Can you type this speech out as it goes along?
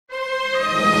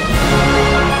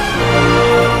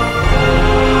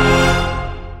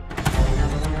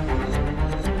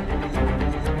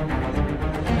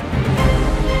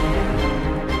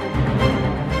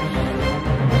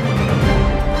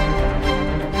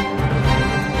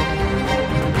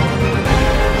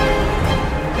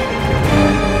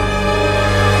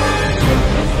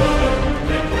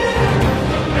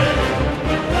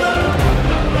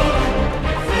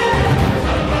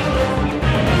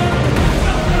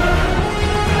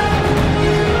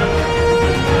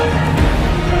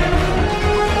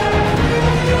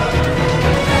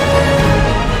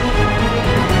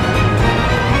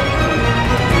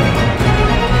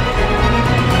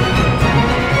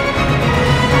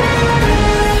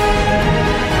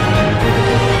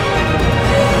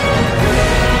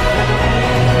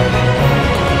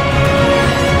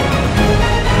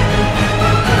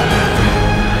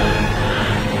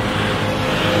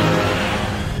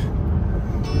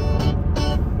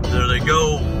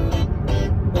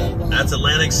It's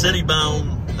Atlantic City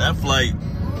bound, that flight.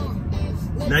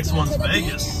 Next one's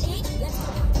Vegas.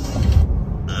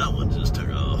 That one just took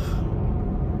off.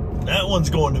 That one's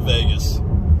going to Vegas.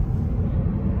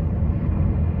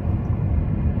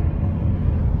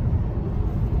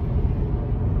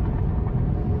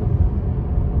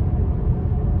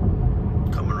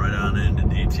 Coming right on into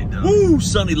DTW. Woo,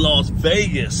 sunny Las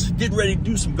Vegas. Getting ready to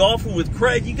do some golfing with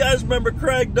Craig. You guys remember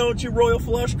Craig, don't you? Royal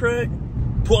Flush Craig?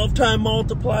 12-time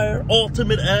multiplier,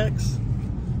 Ultimate X.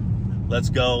 Let's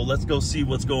go see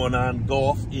what's going on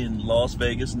golf in Las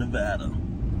Vegas, Nevada.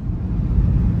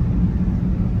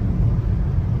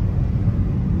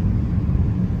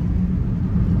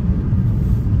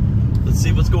 Let's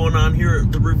see what's going on here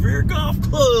at the Revere Golf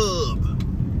Club.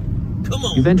 Come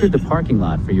on. You've entered the parking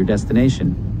lot for your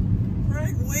destination.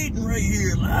 Right, waiting right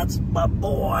here. That's my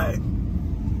boy.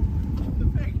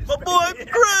 My boy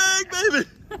Craig, baby.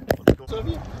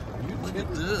 Look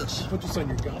at this. Put this on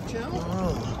your golf channel?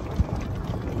 Oh.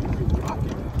 You're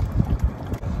rocking.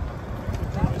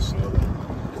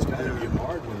 It's got to be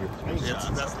hard when you're playing. Yeah,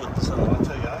 that's what the So I'll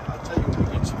tell you when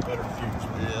we get some better views.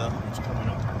 Yeah. It's coming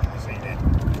up. This ain't it.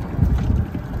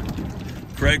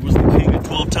 Craig was the king of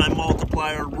 12-time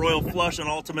multiplier, Royal Flush on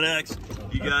Ultimate X.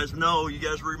 You guys know, you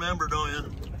guys remember, don't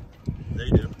you? They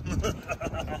do.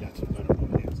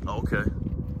 Okay.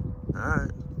 All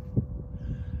right.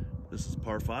 This is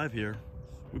par 5 here.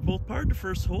 We both parred the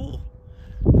first hole.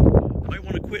 Might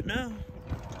want to quit now.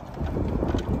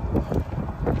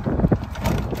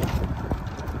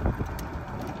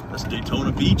 That's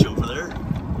Daytona Beach over there.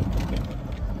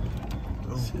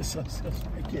 Oh.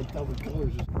 I can't tell the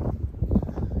colors.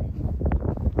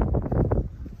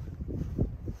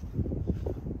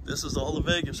 This is all of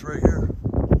Vegas right here.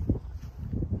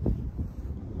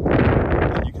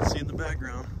 And you can see in the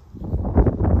background.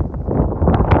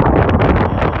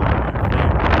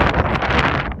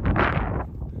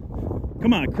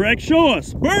 Come on, Craig, show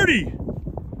us. Birdie!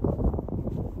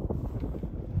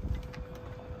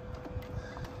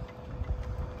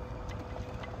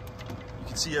 You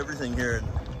can see everything here in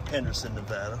Henderson,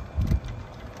 Nevada.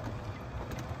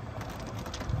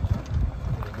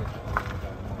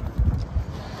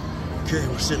 Okay,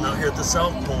 we're sitting out here at the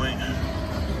South Point.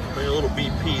 Playing a little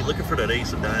BP, looking for that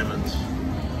ace of diamonds.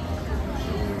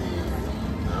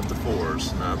 Not the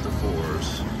fours, not the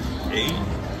fours. 8.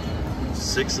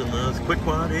 6 in the quick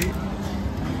quad, 8.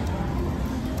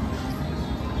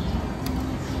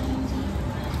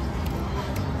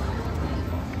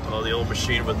 Oh, the old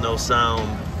machine with no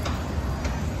sound.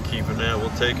 Keeping that, we'll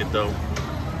take it though.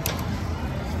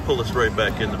 Let's pull us right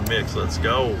back in the mix, let's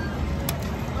go.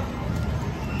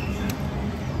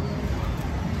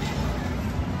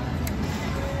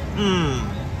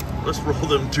 Let's roll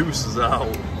them deuces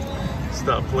out.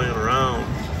 Stop playing around.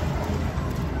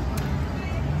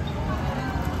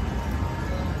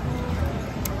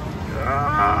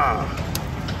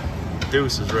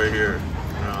 Deuces right here.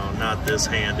 No, not this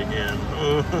hand again.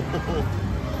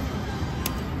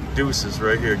 Deuces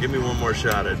right here. Give me one more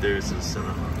shot at deuces and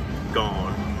I'm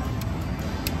gone.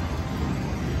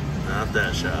 Not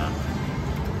that shot.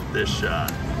 This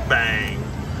shot. Bang.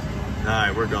 All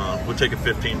right, we're gone. We'll take a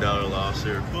 $15 loss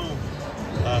here. Boom.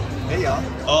 Hey, y'all.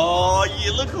 Oh,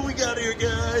 yeah, look who we got here,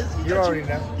 guys. You already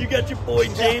know. You got your boy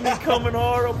Jamie coming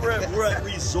hard over at, we're at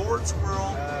Resorts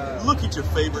World. Look at your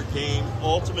favorite game,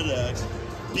 Ultimate X,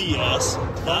 DS.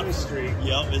 Bonus Street.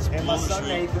 Yep, it's and my Bonus son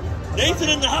Street. Nathan. Nathan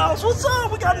in the house. What's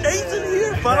up? We got Nathan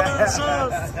here, father and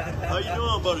son. How you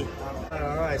doing, buddy?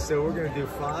 All right, so we're going to do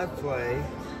 5 play.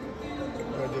 We're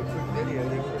going to do a quick video,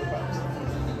 then we're going to bounce.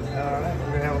 All right, we're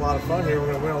going to have a lot of fun here. We're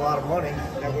going to win a lot of money.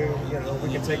 That way, you know, we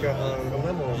can take a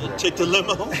limo over there. Take the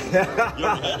limo? You already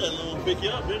had that limo pick you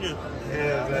up, didn't you?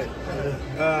 Yeah,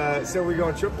 but, so we're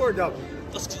going triple or double?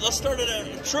 Let's start it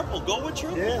at triple. Go with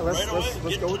triple. Yeah, let's Get go to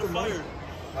with the the fire.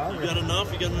 Right. You got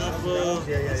enough? You got enough?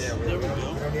 Yeah. There we go. We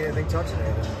don't need anything touching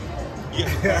it. You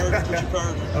got your card? Put your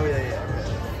card in. Oh, yeah.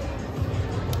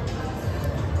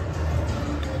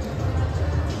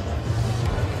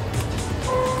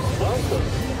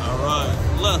 All right,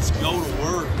 let's go to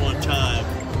work one time.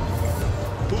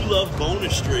 Who loves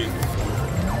Bonus Street?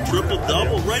 Triple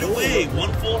double right away.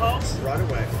 1 full house? Right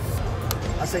away.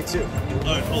 I say 2. All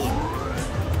right, hold on.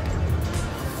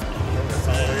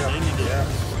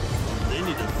 They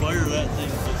need to fire that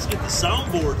thing. Let's get the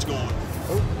soundboards going.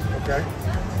 Oh, okay.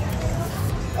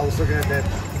 I was looking at that.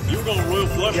 You were going Royal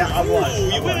Flush. Yeah, I was.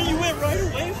 You went right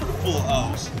away for the full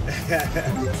house.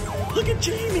 Look at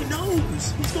Jamie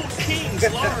knows. He's going kings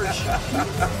large.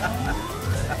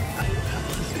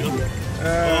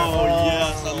 Oh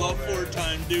yes, I love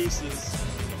 4-time deuces.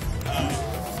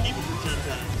 Keep it for 10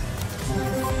 times.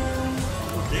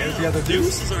 There's the other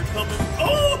deuces are coming.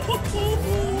 Oh!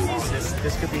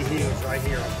 This could be huge right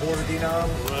here. A quarter denom.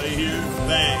 Right here.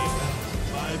 Bang.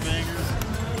 5 bangers.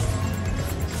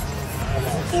 Come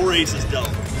on. 4 aces dealt.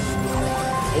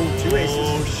 Oh, 2 aces.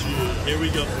 Oh, shit. Here we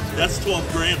go. That's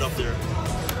 12 grand up there.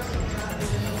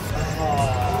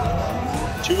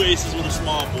 Oh. 2 aces with a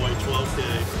small boy, 12K.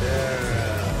 Yeah.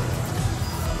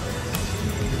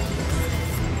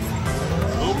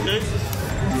 Okay.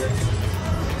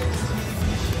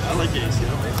 I like ace,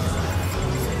 yeah.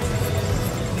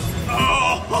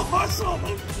 Oh, I saw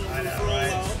him. I know,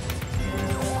 right?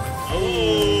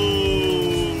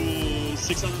 Oh,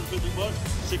 650 bucks,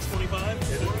 625.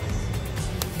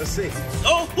 Let's see.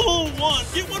 Oh, 1.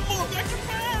 Get one more back to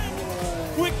back.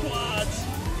 Quick quads.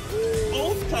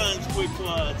 Both times quick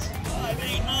quads. 5,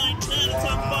 8, 9, 10. It's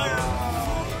on fire.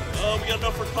 Oh, we got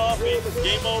enough for coffee.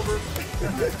 Game over.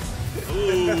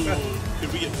 Ooh,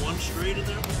 could we get 1 straight in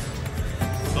there?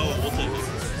 Oh, we'll take it.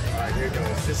 All right, here it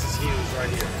goes. This is huge right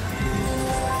here.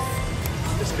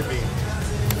 This could be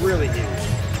really huge.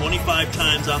 25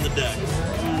 times on the deck.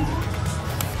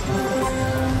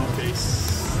 Okay,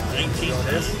 19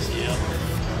 times. Yeah.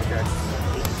 Okay.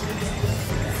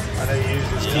 I know you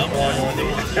usually just keep one on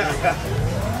these.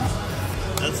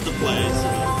 That's the play. So.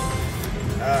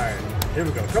 All right, here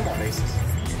we go. Come on, aces.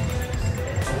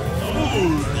 Oh,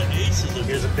 the aces are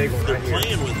Here's a big one they're right here.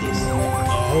 playing with us.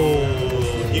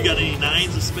 Oh, you got any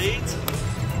 9s of spades?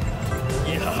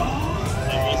 Yeah, that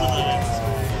was a 9 of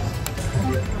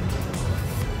spades.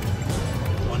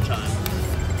 1 time,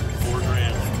 4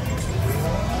 grand.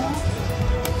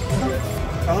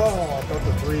 Oh, I thought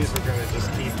the 3s were gonna just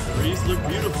keep. 3s look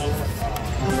beautiful.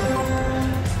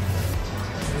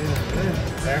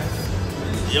 There.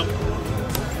 Yep.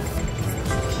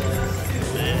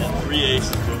 Man, 3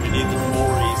 aces, but we need the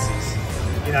 4 aces.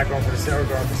 You're not going for the 7,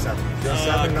 we're going for 7.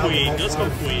 Queen. Let's go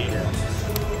queen. Yeah.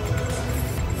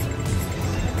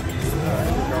 All right,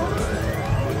 here we go.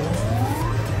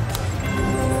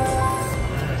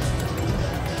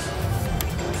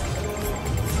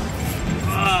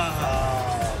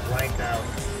 Blanked out.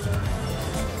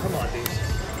 Come on, dudes.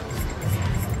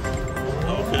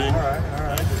 Okay. All right.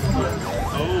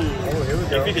 Oh, here we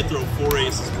go. If we could throw 4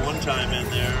 aces 1 time in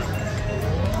there,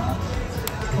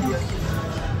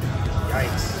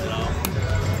 Yikes. you know.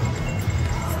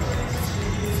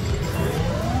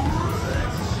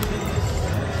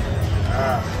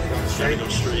 Going Trying straight. to go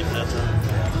straight that time.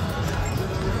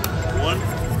 1.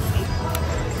 Nope.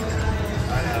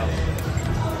 I know.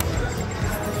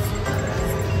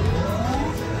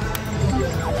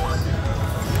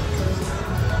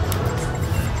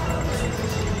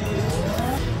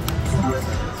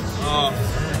 Oh,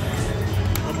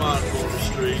 come on, Golden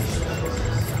Street.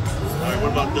 All right,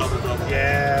 what about double?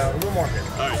 Yeah, we'll mark it.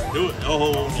 All right, do it.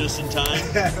 Oh, just in time.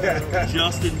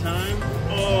 Just in time.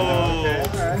 Oh. Okay, all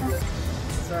right.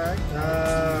 It's all right.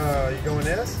 You going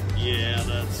this? Yeah,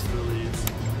 that's really.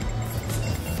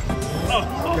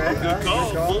 Oh, Okay, good all right, call.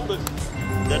 good call. Hold it.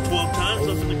 That 12 times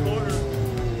up in the corner.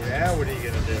 Yeah, what are you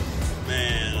gonna do?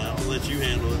 Man, I'll let you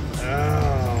handle it.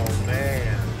 Oh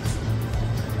man.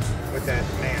 With that,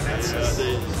 man, that's just...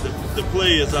 The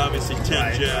play is obviously 10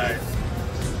 Right, jack. right.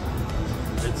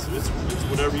 It's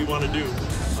whatever you want to do.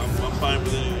 I'm fine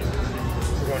with anything.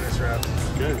 We're going this route.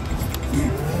 Good.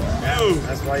 Yeah, Oh.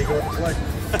 that's why you go to play.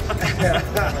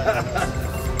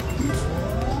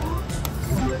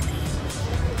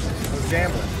 Who's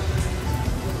gambling?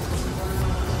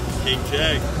 King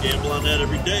Jack, gamble on that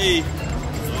every day.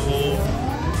 Oh,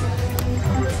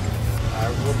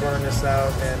 Alright, we'll burn this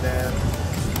out and then...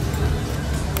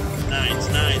 nines.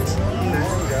 There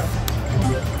we go.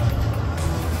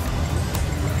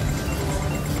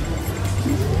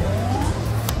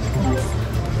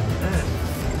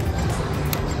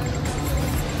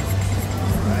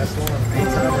 Last one.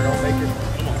 Anytime we don't make it.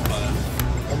 Come on,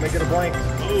 5. Don't make it a blank. Oh,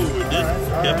 it did.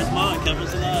 All Kept right. us mine, kept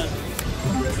us alive.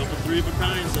 A couple 3 of a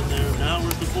kinds in there. Now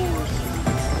where's the 4s?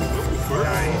 Ooh,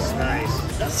 first. Nice.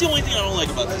 That's the only thing I don't like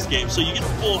about this game. So you get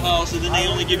a full house, and then they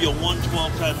only give you a 1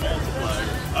 12-time multiplier.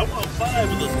 I want 5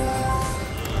 with it.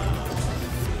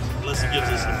 Unless it gives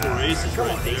us the 4 aces Come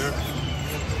right on, there.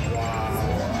 Wow.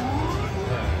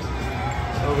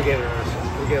 Oh, we gave it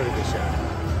a good shot.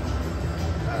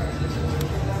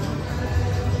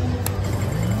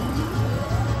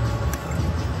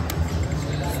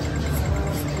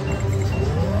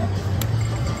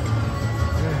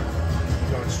 Alright.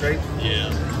 Going straight? Yeah.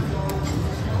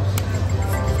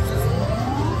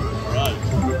 All right.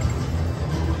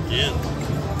 Again.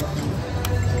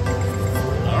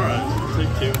 All right.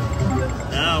 Take 2.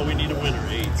 Now we need a winner.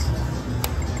 8s.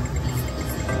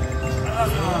 I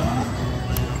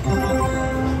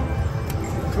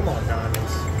Come on,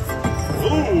 diamonds.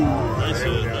 Ooh, nice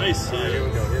hit, nice hit. Here we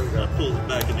go, here we go. That pulls it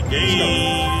back in the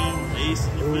game. Ace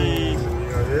in the face. You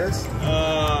know this?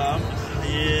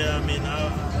 Yeah, I mean, I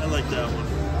like that one.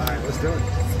 All right, let's do it.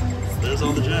 There's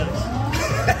all the jacks.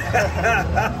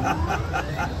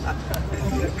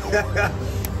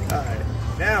 All right,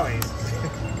 now ace.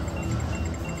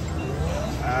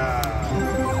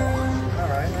 All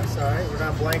right, that's all right. We're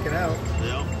not blanking out.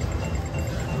 Yep.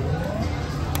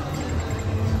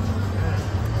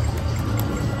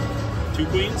 Two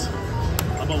queens?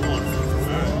 How about one?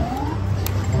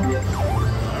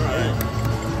 All right.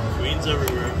 Queens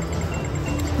everywhere.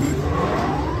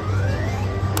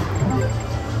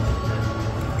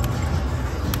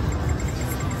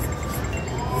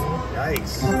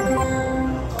 Nice.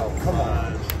 Oh, come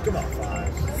on. Come on,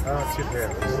 fives. Oh, two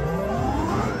pairs.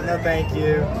 No, thank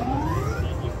you.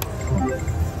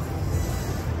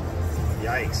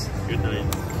 Yikes. Good night.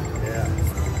 Yeah.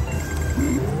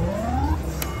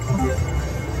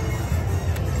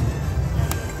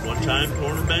 One time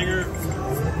corner banger.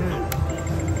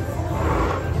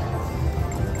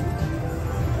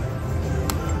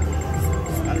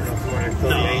 I don't know if you want to No,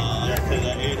 play I don't play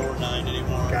that 8 or 9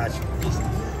 anymore. Gotcha. Just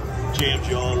jams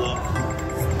you all up.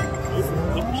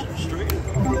 Oh, straight.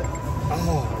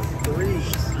 Oh,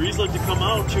 threes. Threes like to come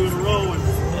out 2 in a row and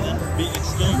then be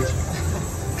extinct.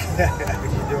 You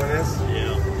doing this?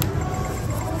 Yeah.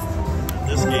 In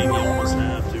this game, you almost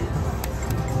have to.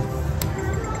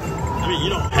 I mean, you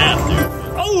don't have to.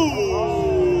 Oh!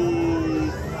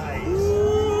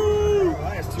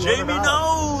 Nice. Jamie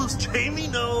knows. Jamie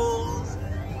knows.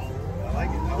 I like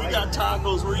it. We got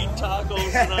tacos. We're eating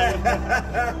tacos tonight.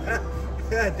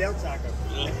 Del Taco.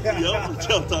 Yep,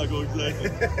 Del Taco, exactly.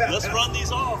 Let's run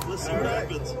these off. Let's see what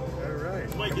happens. All right.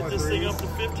 Might Come get on, this thing threes. up to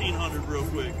 1,500 real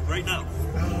quick, right now.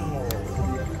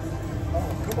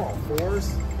 Oh, come on,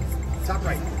 fours. Top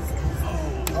right.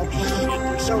 Oh, shit, they're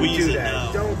Don't do squeezing that.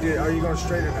 now. Don't do it. Are you going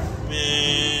straight or not?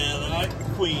 Man,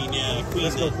 queen, yeah, queen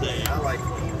Let's go that queen. day. I like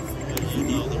queen.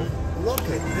 You know, they're... Look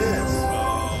at this.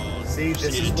 Oh, See,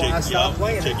 this see, is why I stopped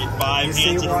playing. Take it 5 You hands see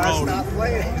in a why I row. stopped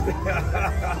playing?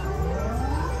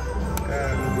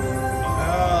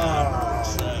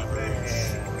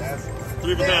 That's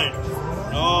 3 for 9.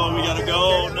 Oh, we gotta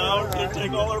go. Now we're gonna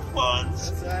take all our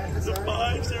funds. That's The all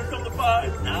right. 5s, here come the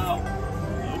 5s. Now.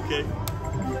 Okay.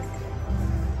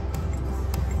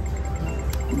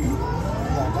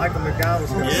 Come on, Michael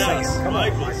McDonald's going to Yes, sing it. Come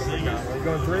Michael's on, Michael singing. McDonald. Are you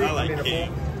going 3? I like a 4?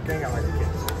 king. King, I like the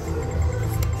kings.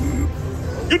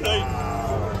 Good night.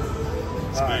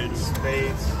 All right,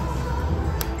 spades.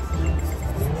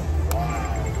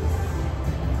 Wow.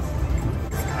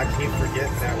 I keep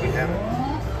forgetting that we haven't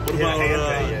What hit a hand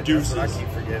about thing yet. deuces? That's what I keep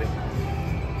forgetting.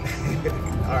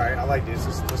 All right, I like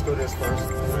deuces. Let's go this first.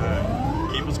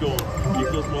 Alright. Keep us going. Keep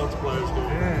those multipliers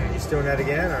going. You still in that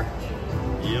again, or?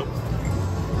 Yep.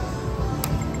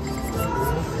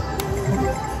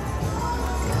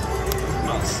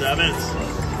 About 7s.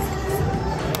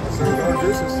 So we're going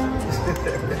deuces.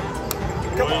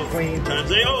 Come on, queen.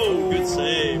 Times 8. Oh, good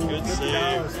save. Good $50, save.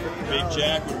 $50. Big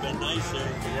jack would have been nice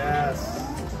there. Yes.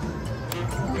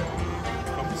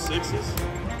 Couple 6s.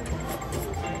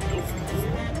 Nope.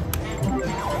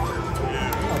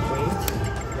 Yeah. Come on, queens.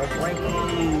 No blank.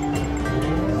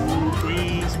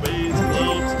 Queen, spades,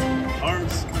 clubs,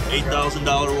 hearts. $8,000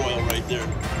 royal right there.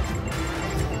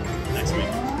 Next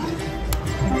week.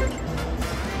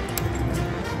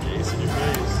 Ace in your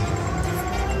face.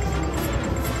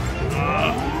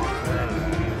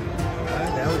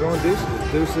 Now we're going deuces.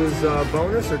 Deuces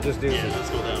bonus or just deuces? Yeah, let's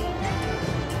go that one.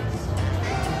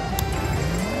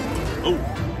 Oh.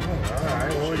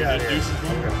 Alright, what we got here? Deuces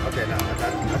one? Okay, no, I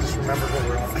just remembered what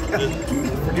we're on.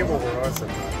 Forget what we're on. So.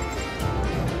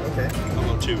 Okay. How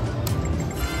about 2?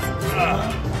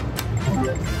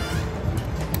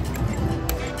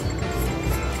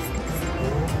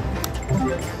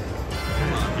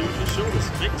 Come on, dude, just show us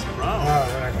mixed Oh, round.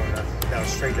 we're not going that. No,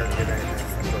 straight doesn't get anything.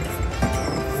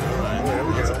 Alright, there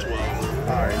we that's go. a 12.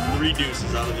 Alright. 3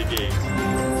 deuces out of the gate.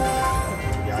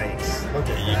 Yikes. Look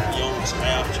at You that. almost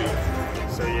have to.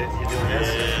 So you're doing this?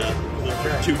 Yeah. Look for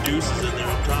Okay. 2 deuces in there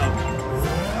up top.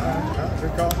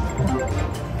 Good call.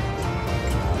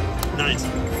 9s.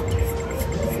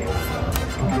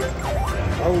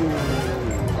 Oh.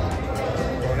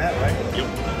 Going that way. Yep.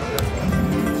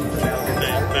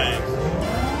 Bang, bang.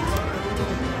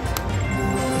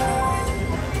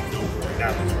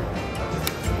 Now.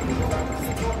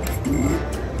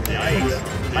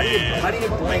 Nice. How do you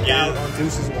blank Again. out on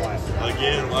deuces wild?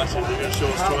 Again, watch it. They're going to show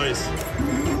us twice.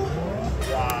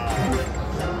 Wow.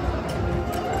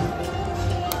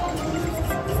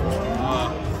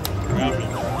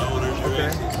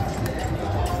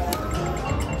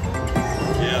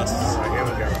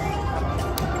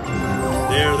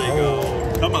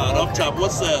 Come on, up top.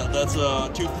 What's that? That's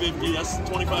 $250. That's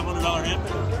 $2,500 hand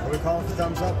pay. Are we calling for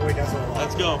thumbs up? Wait, that's a lot.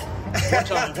 Let's go. One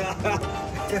time.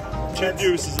 Two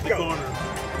deuces in the corner.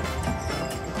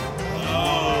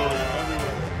 Oh,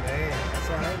 man, that's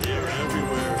all right. they're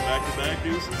everywhere. Back-to-back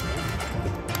deuces.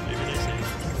 Maybe next hand.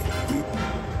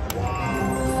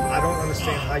 Wow. I don't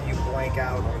understand how you blank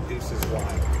out on deuces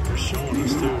wide. They're showing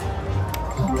us too.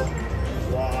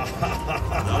 Wow.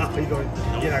 Nope.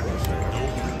 You're not going to show.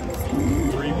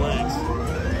 Nope. 3 blanks.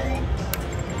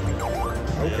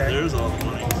 Okay. Yeah, there's all the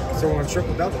money. So we're on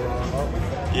triple double, oh.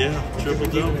 Yeah, triple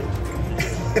double.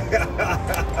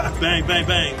 Bang, bang,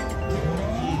 bang.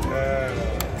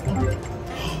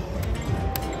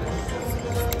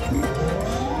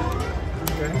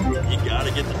 Okay. You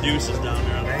gotta get the deuces down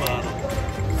there on the bottom.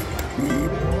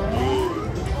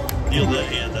 Ooh. Deal that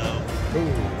hand out.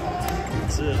 Ooh.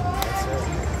 That's it. That's it.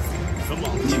 Come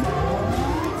on.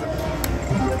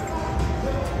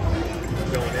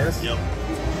 Going this? Yep.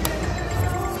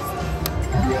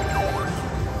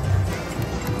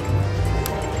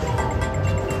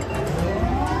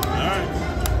 Alright.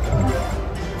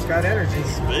 It's got energy.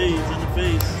 Spades in the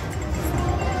face.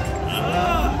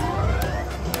 Ah!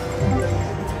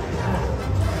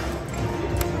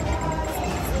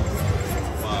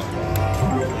 Wow.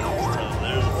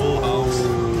 There's a full house.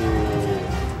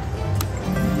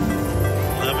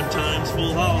 11 times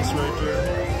full house right there.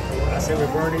 I say we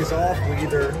burn these off. We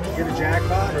either get a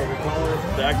jackpot or we call it.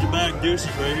 Back-to-back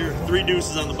deuces right here. 3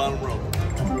 deuces on the bottom row.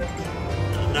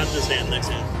 Not this hand, next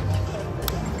hand.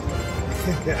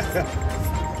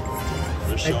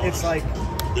 They're showing It's us. like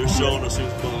They're showing us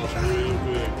who's boss real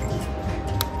quick.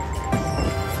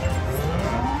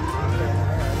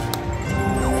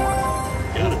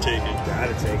 Gotta take it.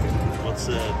 gotta take it. What's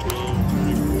that? 12,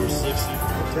 34, 60.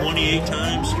 28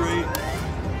 times straight.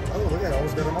 Oh, look at it.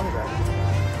 Almost got our money back.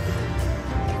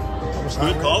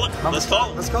 Good, call it. Let's call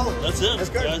it. Let's call it. That's it. That's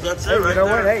good. Guys, that's Hey, it right you know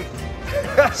there. what? Hey.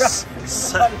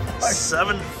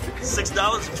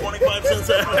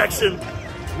 $6.25 action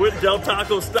with Del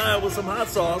Taco style with some hot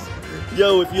sauce.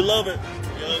 Yo, if you love it,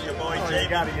 yo, your boy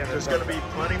Jamie. There's going to be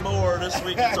plenty more this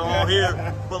week. It's all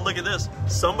here. But look at this.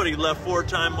 Somebody left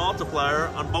 4-time multiplier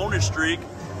on bonus streak.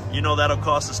 You know that'll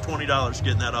cost us $20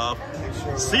 getting that off.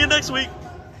 See you next week.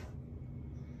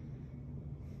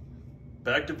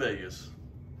 Back to Vegas.